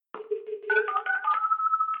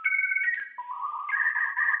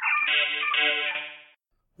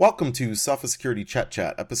Welcome to Sophos Security Chat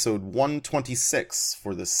Chat, episode 126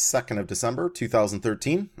 for the 2nd of December,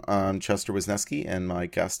 2013. I'm Chester Wisniewski, and my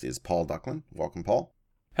guest is Paul Ducklin. Welcome, Paul.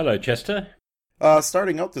 Hello, Chester.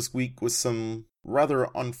 Starting out this week with some rather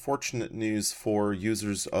unfortunate news for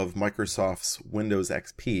users of Microsoft's Windows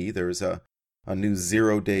XP. There's a new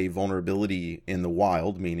zero-day vulnerability in the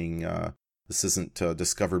wild, meaning this isn't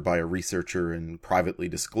discovered by a researcher and privately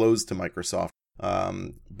disclosed to Microsoft.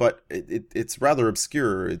 But it's rather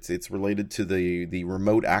obscure. It's related to the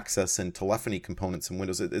remote access and telephony components in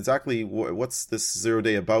Windows. Exactly what's this zero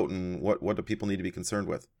day about, and what do people need to be concerned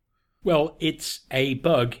with? Well, it's a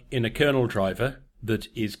bug in a kernel driver that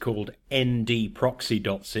is called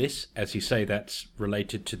ndproxy.sys. As you say, that's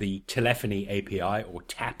related to the telephony API, or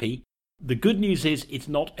TAPI. The good news is it's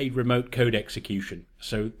not a remote code execution,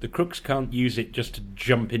 so the crooks can't use it just to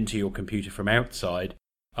jump into your computer from outside.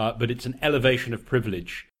 But it's an elevation of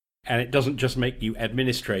privilege, and it doesn't just make you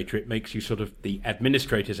administrator, it makes you sort of the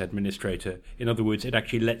administrator's administrator. In other words, it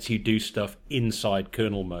actually lets you do stuff inside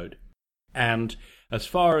kernel mode. And as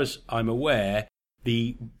far as I'm aware,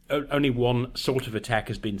 the only one sort of attack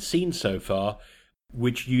has been seen so far,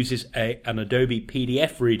 which uses an Adobe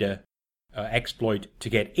PDF Reader exploit to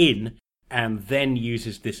get in, and then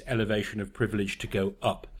uses this elevation of privilege to go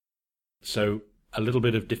up. So a little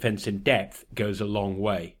bit of defense in depth goes a long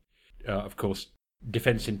way. Of course,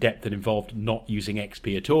 defense in depth that involved not using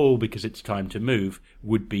XP at all because it's time to move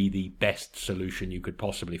would be the best solution you could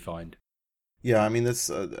possibly find. Yeah, I mean,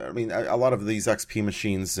 a lot of these XP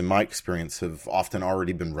machines, in my experience, have often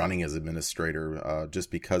already been running as administrator,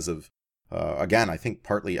 just because of, again, I think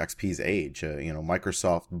partly XP's age.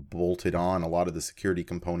 Microsoft bolted on a lot of the security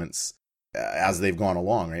components as they've gone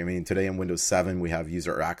along. Right? I mean, today in Windows 7, we have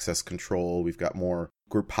user access control. We've got more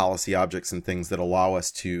group policy objects and things that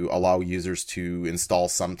allow users to install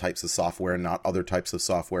some types of software and not other types of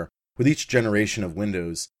software. With each generation of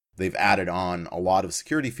Windows, they've added on a lot of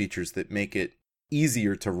security features that make it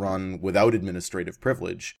easier to run without administrative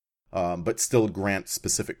privilege, but still grant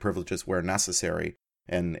specific privileges where necessary.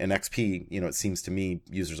 And in XP, it seems to me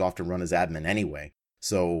users often run as admin anyway.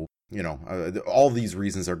 So all these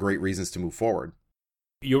reasons are great reasons to move forward.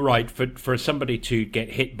 You're right. For somebody to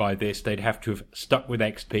get hit by this, they'd have to have stuck with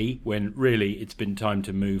XP when really it's been time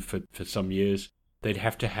to move for some years. They'd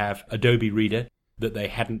have to have Adobe Reader that they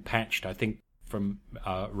hadn't patched, I think, from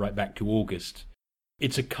right back to August.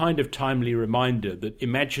 It's a kind of timely reminder that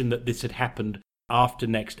imagine that this had happened after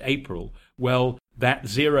next April. Well, that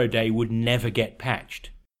 0 day would never get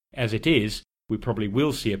patched. As it is, we probably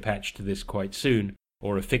will see a patch to this quite soon,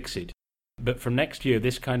 or a fix-it. But from next year,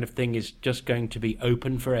 this kind of thing is just going to be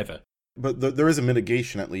open forever. But there is a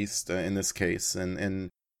mitigation, at least, in this case, and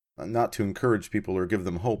not to encourage people or give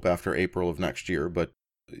them hope after April of next year, but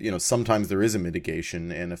sometimes there is a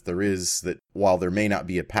mitigation, and if there is, that while there may not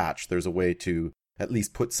be a patch, there's a way to at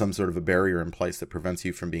least put some sort of a barrier in place that prevents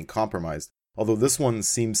you from being compromised. Although this one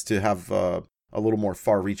seems to have a little more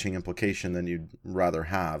far-reaching implication than you'd rather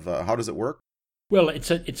have. How does it work? Well,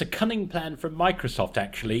 it's a cunning plan from Microsoft,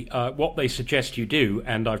 actually. What they suggest you do,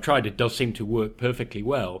 and I've tried, it does seem to work perfectly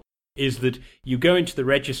well, is that you go into the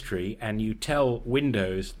registry and you tell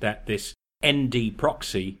Windows that this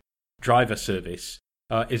ndproxy driver service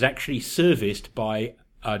is actually serviced by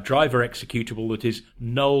a driver executable that is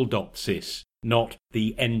null.sys, not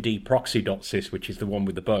the ndproxy.sys, which is the one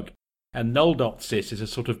with the bug. And null.sys is a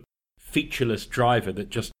sort of featureless driver that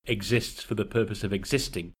just exists for the purpose of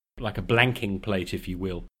existing, like a blanking plate, if you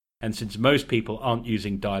will. And since most people aren't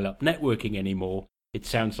using dial-up networking anymore, it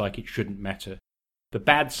sounds like it shouldn't matter. The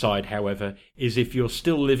bad side, however, is if you're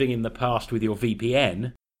still living in the past with your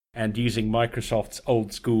VPN and using Microsoft's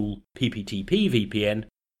old-school PPTP VPN,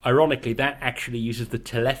 ironically, that actually uses the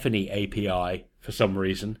telephony API for some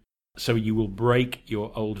reason, so you will break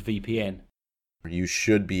your old VPN. You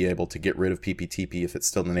should be able to get rid of PPTP if it's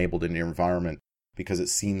still enabled in your environment, because it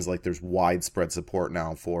seems like there's widespread support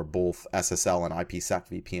now for both SSL and IPsec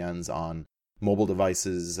VPNs on mobile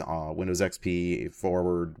devices, Windows XP,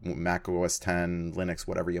 Forward, Mac OS X, Linux,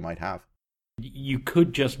 whatever you might have. You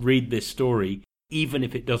could just read this story, even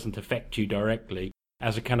if it doesn't affect you directly,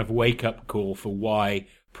 as a kind of wake-up call for why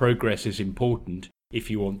progress is important if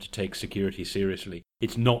you want to take security seriously.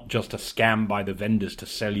 It's not just a scam by the vendors to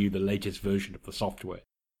sell you the latest version of the software.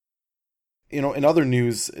 In other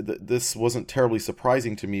news, this wasn't terribly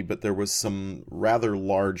surprising to me, but there was some rather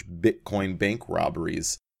large Bitcoin bank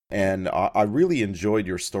robberies. And I really enjoyed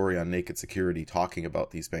your story on Naked Security talking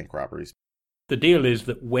about these bank robberies. The deal is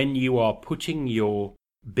that when you are putting your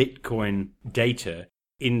Bitcoin data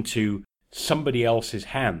into somebody else's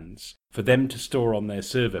hands for them to store on their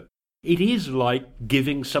server, It is like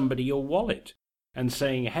giving somebody your wallet and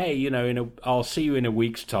saying, hey, I'll see you in a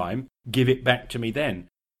week's time, give it back to me then.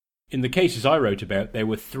 In the cases I wrote about, there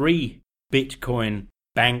were 3 Bitcoin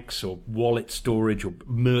banks or wallet storage or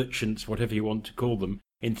merchants, whatever you want to call them,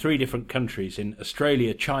 in 3 different countries, in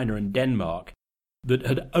Australia, China and Denmark, that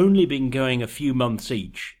had only been going a few months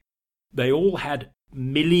each. They all had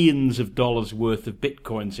millions of dollars worth of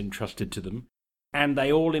Bitcoins entrusted to them, and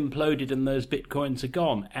they all imploded and those Bitcoins are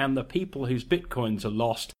gone. And the people whose Bitcoins are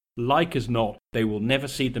lost, like as not, they will never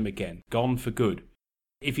see them again, gone for good.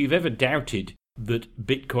 If you've ever doubted that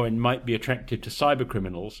Bitcoin might be attractive to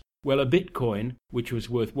cybercriminals, well, a Bitcoin, which was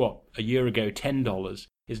worth, a year ago $10,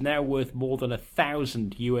 is now worth more than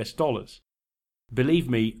 $1,000. Believe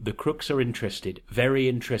me, the crooks are interested, very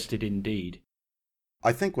interested indeed.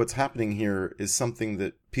 I think what's happening here is something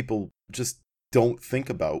that people just don't think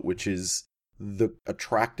about, which is the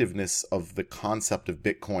attractiveness of the concept of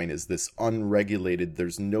Bitcoin is this unregulated,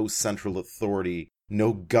 there's no central authority,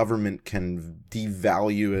 no government can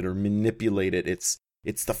devalue it or manipulate it. It's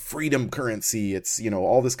the freedom currency, it's,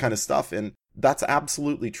 all this kind of stuff. And that's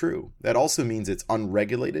absolutely true. That also means it's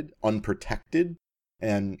unregulated, unprotected.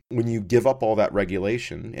 And when you give up all that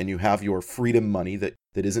regulation and you have your freedom money that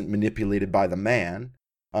isn't manipulated by the man,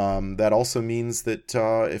 that also means that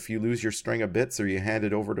if you lose your string of bits or you hand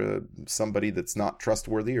it over to somebody that's not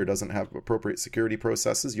trustworthy or doesn't have appropriate security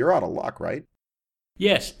processes, you're out of luck, right?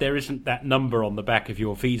 Yes, there isn't that number on the back of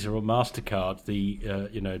your Visa or MasterCard, the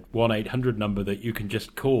 1-800 number that you can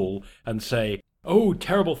just call and say, oh,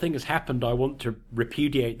 terrible thing has happened, I want to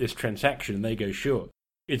repudiate this transaction, and they go, sure.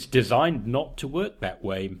 It's designed not to work that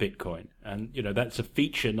way in Bitcoin, and that's a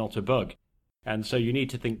feature, not a bug. And so you need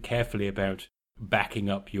to think carefully about backing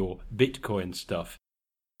up your Bitcoin stuff.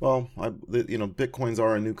 Well, Bitcoins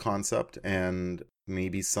are a new concept, and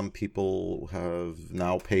maybe some people have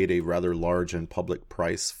now paid a rather large and public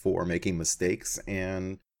price for making mistakes,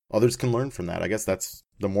 and others can learn from that. I guess that's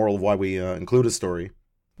the moral of why we include a story.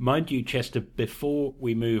 Mind you, Chester, before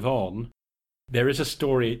we move on, there is a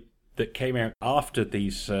story that came out after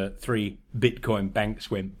these 3 Bitcoin banks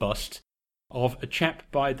went bust of a chap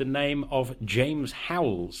by the name of James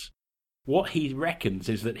Howells. What he reckons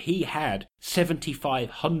is that he had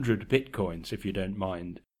 7,500 Bitcoins, if you don't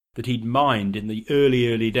mind, that he'd mined in the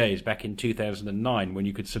early days back in 2009 when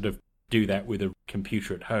you could sort of do that with a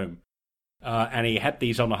computer at home. And he had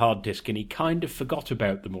these on a hard disk and he kind of forgot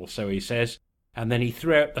about them, or so he says, and then he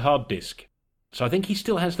threw out the hard disk. So I think he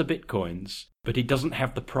still has the Bitcoins, but he doesn't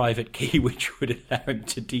have the private key which would allow him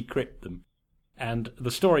to decrypt them. And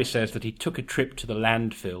the story says that he took a trip to the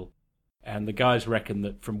landfill, and the guys reckon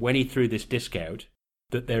that from when he threw this disk out,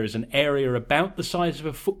 that there is an area about the size of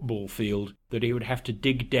a football field that he would have to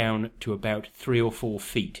dig down to about 3 or 4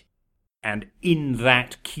 feet. And in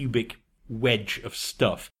that cubic wedge of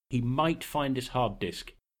stuff, he might find his hard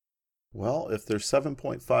disk. Well, if there's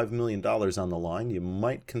 $7.5 million on the line, you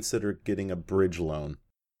might consider getting a bridge loan.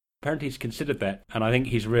 Apparently he's considered that, and I think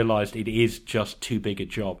he's realised it is just too big a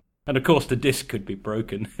job. And of course the disk could be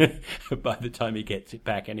broken by the time he gets it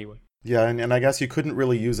back anyway. Yeah, and I guess you couldn't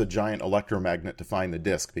really use a giant electromagnet to find the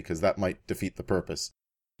disk, because that might defeat the purpose.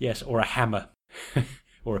 Yes, or a hammer.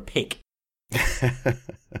 Or a pick.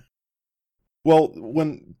 Well,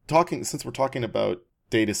 since we're talking about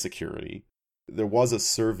data security, there was a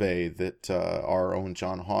survey that our own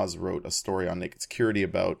John Hawes wrote a story on Naked Security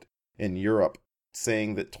about in Europe,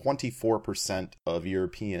 saying that 24% of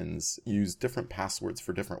Europeans use different passwords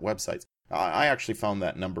for different websites. I actually found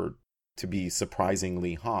that number to be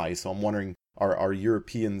surprisingly high, so I'm wondering, are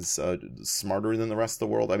Europeans smarter than the rest of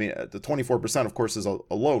the world? I mean, the 24%, of course, is a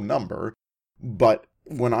low number, but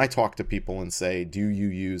when I talk to people and say, do you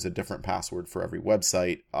use a different password for every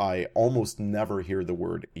website, I almost never hear the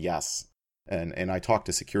word yes. And I talk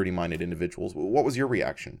to security-minded individuals. What was your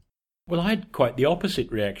reaction? Well, I had quite the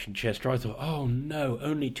opposite reaction, Chester. I thought, oh no,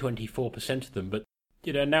 only 24% of them. But,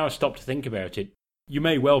 now I stop to think about it. You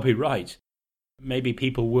may well be right. Maybe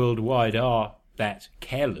people worldwide are that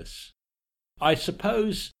careless. I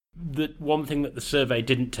suppose that one thing that the survey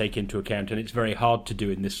didn't take into account, and it's very hard to do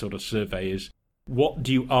in this sort of survey, is what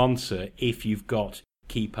do you answer if you've got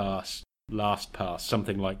KeePass, LastPass,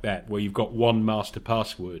 something like that, where you've got one master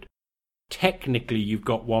password. Technically, you've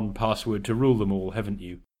got one password to rule them all, haven't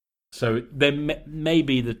you? So there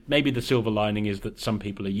maybe the silver lining is that some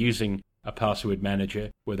people are using a password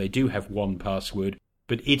manager where they do have one password,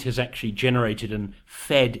 but it has actually generated and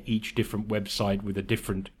fed each different website with a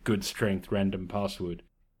different good strength random password.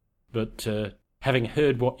 But having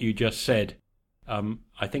heard what you just said,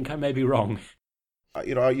 I think I may be wrong.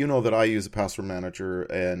 You know that I use a password manager,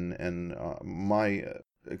 and my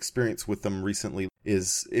experience with them recently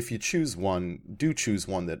is if you choose one, do choose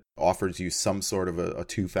one that offers you some sort of a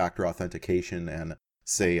two-factor authentication and,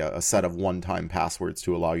 say, a set of one-time passwords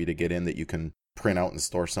to allow you to get in that you can print out and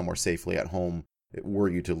store somewhere safely at home were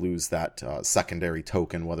you to lose that secondary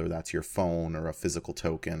token, whether that's your phone or a physical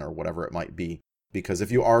token or whatever it might be. Because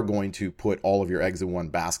if you are going to put all of your eggs in one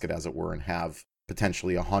basket, as it were, and have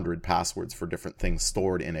potentially 100 passwords for different things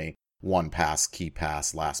stored in a 1Pass,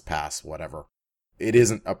 KeePass, LastPass, whatever, it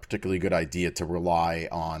isn't a particularly good idea to rely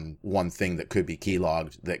on one thing that could be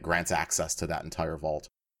keylogged that grants access to that entire vault.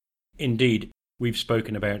 Indeed, we've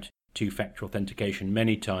spoken about two-factor authentication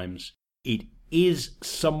many times. It is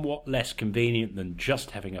somewhat less convenient than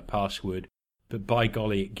just having a password, but by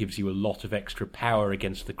golly, it gives you a lot of extra power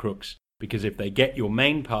against the crooks, because if they get your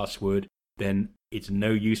main password, then it's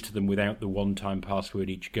no use to them without the one-time password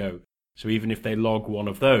each go. So even if they log one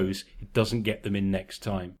of those, it doesn't get them in next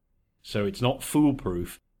time. So it's not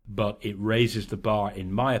foolproof, but it raises the bar,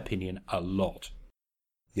 in my opinion, a lot.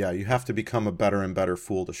 Yeah, you have to become a better and better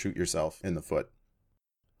fool to shoot yourself in the foot.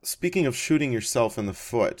 Speaking of shooting yourself in the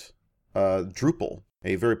foot, Drupal,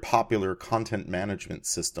 a very popular content management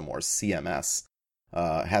system, or CMS,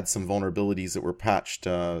 had some vulnerabilities that were patched,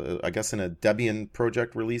 I guess in a Debian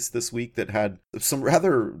project release this week that had some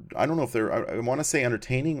rather, I don't know if I want to say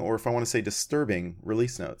entertaining or if I want to say disturbing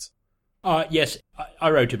release notes. Yes, I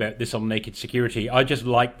wrote about this on Naked Security. I just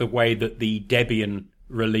like the way that the Debian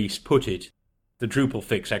release put it. The Drupal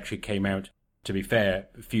fix actually came out, to be fair,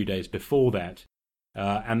 a few days before that.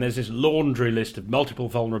 And there's this laundry list of multiple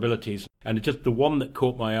vulnerabilities, and it's just the one that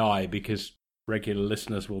caught my eye, because regular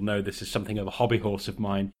listeners will know this is something of a hobby horse of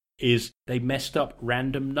mine, is they messed up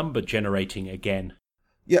random number generating again.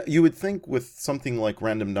 Yeah, you would think with something like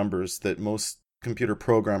random numbers that most computer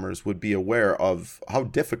programmers would be aware of how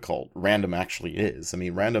difficult random actually is. I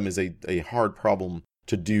mean, random is a hard problem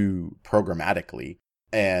to do programmatically,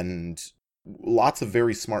 and lots of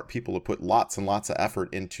very smart people have put lots and lots of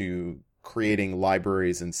effort into creating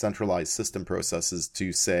libraries and centralized system processes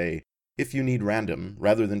to say, if you need random,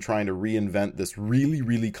 rather than trying to reinvent this really,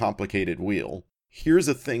 really complicated wheel, here's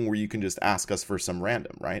a thing where you can just ask us for some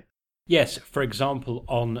random, right? Yes, for example,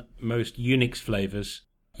 on most Unix flavors,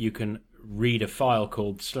 you can read a file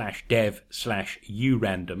called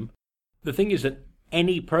 /dev/urandom. The thing is that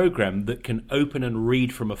any program that can open and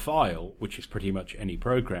read from a file, which is pretty much any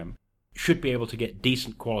program, should be able to get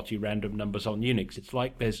decent quality random numbers on Unix. It's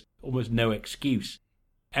like there's almost no excuse.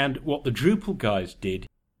 And what the Drupal guys did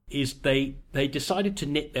is they decided to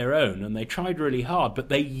knit their own, and they tried really hard, but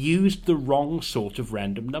they used the wrong sort of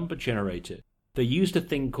random number generator. They used a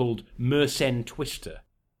thing called Mersenne Twister,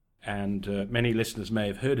 and many listeners may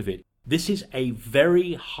have heard of it. This is a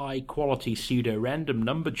very high-quality pseudo-random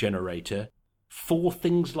number generator for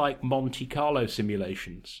things like Monte Carlo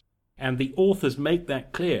simulations. And the authors make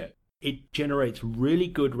that clear. It generates really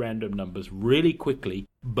good random numbers really quickly,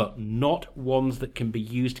 but not ones that can be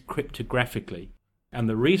used cryptographically. And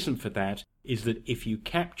the reason for that is that if you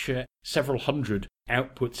capture several hundred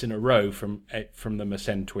outputs in a row from the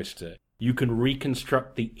Mersenne Twister, you can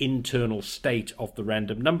reconstruct the internal state of the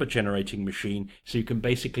random number generating machine, so you can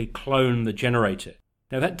basically clone the generator.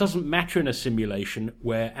 Now, that doesn't matter in a simulation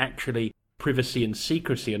where actually privacy and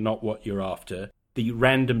secrecy are not what you're after. The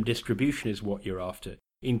random distribution is what you're after.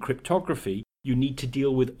 In cryptography, you need to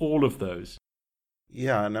deal with all of those.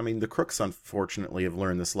 Yeah, and I mean, the crooks, unfortunately, have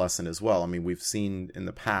learned this lesson as well. I mean, we've seen in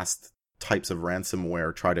the past types of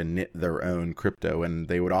ransomware try to knit their own crypto, and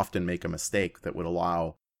they would often make a mistake that would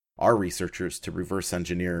allow our researchers to reverse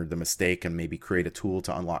engineer the mistake and maybe create a tool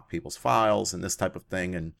to unlock people's files and this type of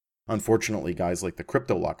thing. And unfortunately, guys like the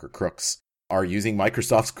CryptoLocker crooks are using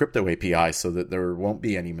Microsoft's crypto API so that there won't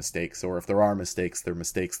be any mistakes, or if there are mistakes, they're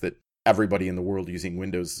mistakes that everybody in the world using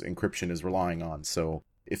Windows encryption is relying on. So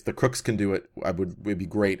if the crooks can do it, it'd be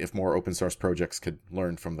great if more open source projects could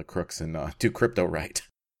learn from the crooks and do crypto right.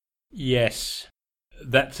 Yes,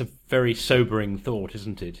 that's a very sobering thought,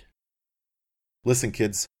 isn't it? Listen,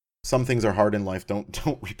 kids, some things are hard in life.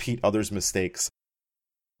 Don't repeat others' mistakes.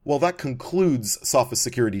 Well, that concludes Sophos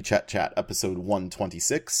Security Chat episode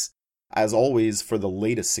 126. As always, for the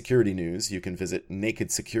latest security news, you can visit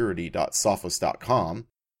nakedsecurity.sophos.com.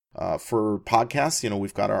 For podcasts,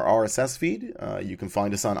 we've got our RSS feed. You can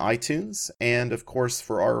find us on iTunes. And of course,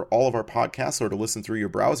 for all of our podcasts, or to listen through your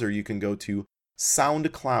browser, you can go to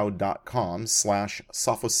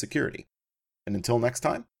soundcloud.com/Sophos Security. And until next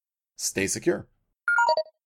time, stay secure.